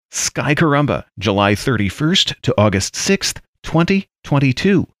Sky Caramba, July 31st to August 6th,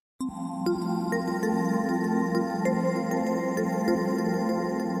 2022.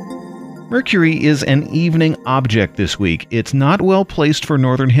 Mercury is an evening object this week. It's not well placed for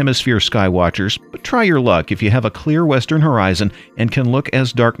Northern Hemisphere sky watchers, but try your luck if you have a clear western horizon and can look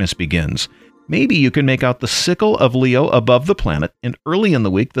as darkness begins. Maybe you can make out the sickle of Leo above the planet, and early in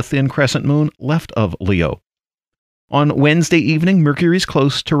the week the thin crescent moon left of Leo. On Wednesday evening, Mercury's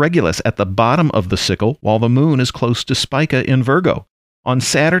close to Regulus at the bottom of the sickle, while the moon is close to Spica in Virgo. On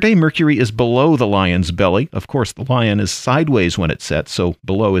Saturday, Mercury is below the lion's belly. Of course, the lion is sideways when it sets, so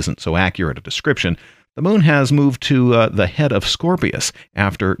below isn't so accurate a description. The moon has moved to the head of Scorpius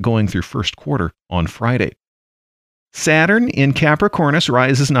after going through first quarter on Friday. Saturn in Capricornus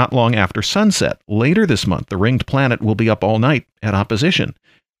rises not long after sunset. Later this month, the ringed planet will be up all night at opposition.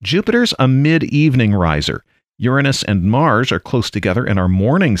 Jupiter's a mid-evening riser. Uranus and Mars are close together in our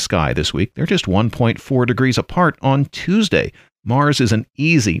morning sky this week. They're just 1.4 degrees apart on Tuesday. Mars is an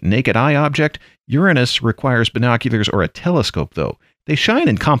easy, naked eye object. Uranus requires binoculars or a telescope, though. They shine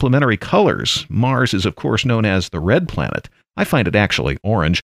in complementary colors. Mars is, of course, known as the red planet. I find it actually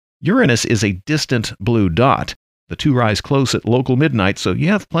orange. Uranus is a distant blue dot. The two rise close at local midnight, so you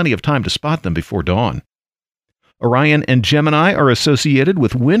have plenty of time to spot them before dawn. Orion and Gemini are associated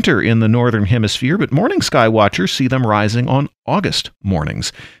with winter in the northern hemisphere, but morning sky watchers see them rising on August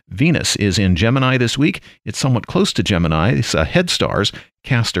mornings. Venus is in Gemini this week. It's somewhat close to Gemini's head stars,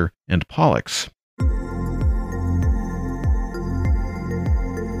 Castor and Pollux.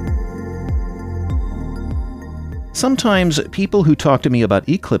 Sometimes people who talk to me about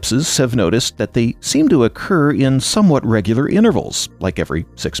eclipses have noticed that they seem to occur in somewhat regular intervals, like every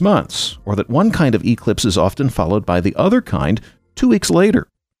 6 months, or that one kind of eclipse is often followed by the other kind 2 weeks later.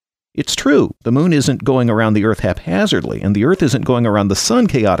 It's true, the moon isn't going around the Earth haphazardly, and the Earth isn't going around the sun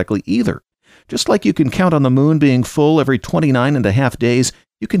chaotically either. Just like you can count on the moon being full every 29 and a half days,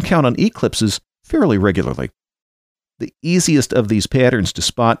 you can count on eclipses fairly regularly. The easiest of these patterns to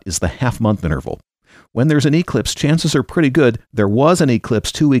spot is the half-month interval. When there's an eclipse, chances are pretty good there was an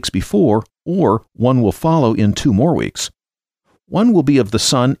eclipse 2 weeks before, or one will follow in 2 more weeks. One will be of the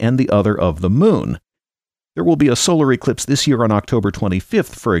sun and the other of the moon. There will be a solar eclipse this year on October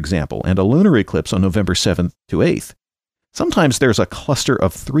 25th, for example, and a lunar eclipse on November 7th to 8th. Sometimes there's a cluster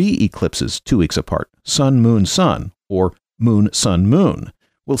of 3 eclipses 2 weeks apart, sun, moon, or moon, sun, moon.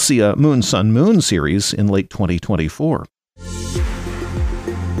 We'll see a moon, sun, moon series in late 2024.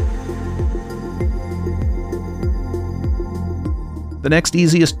 The next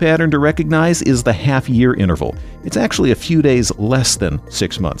easiest pattern to recognize is the half-year interval. It's actually a few days less than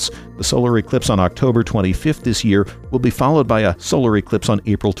 6 months. The solar eclipse on October 25th this year will be followed by a solar eclipse on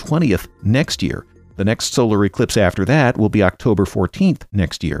April 20th next year. The next solar eclipse after that will be October 14th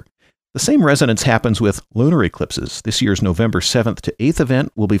next year. The same resonance happens with lunar eclipses. This year's November 7th to 8th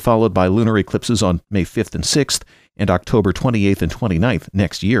event will be followed by lunar eclipses on May 5th and 6th and October 28th and 29th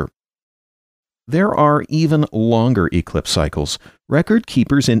next year. There are even longer eclipse cycles. Record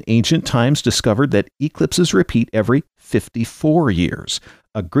keepers in ancient times discovered that eclipses repeat every 54 years.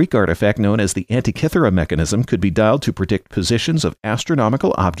 A Greek artifact known as the Antikythera mechanism could be dialed to predict positions of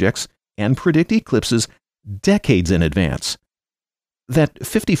astronomical objects and predict eclipses decades in advance. That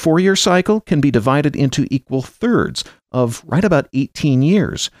 54-year cycle can be divided into equal thirds of right about 18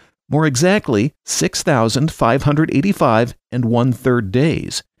 years. More exactly, 6,585 and 1/3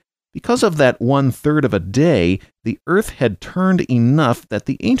 days. Because of that 1/3 of a day, the Earth had turned enough that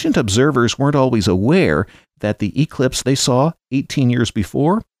the ancient observers weren't always aware that the eclipse they saw 18 years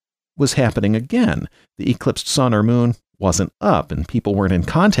before was happening again. The eclipsed sun or moon wasn't up, and people weren't in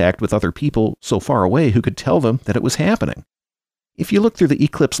contact with other people so far away who could tell them that it was happening. If you look through the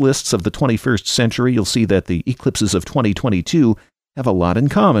eclipse lists of the 21st century, you'll see that the eclipses of 2022 have a lot in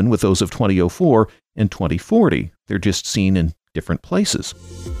common with those of 2004 and 2040. They're just seen in different places.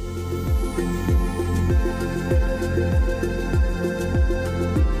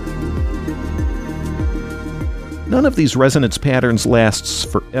 None of these resonance patterns lasts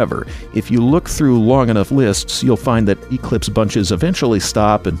forever. If you look through long enough lists, you'll find that eclipse bunches eventually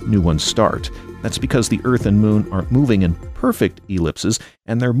stop and new ones start. That's because the Earth and Moon aren't moving in perfect ellipses,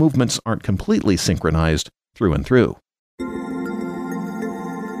 and their movements aren't completely synchronized through and through.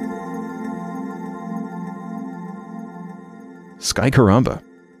 Sky Caramba.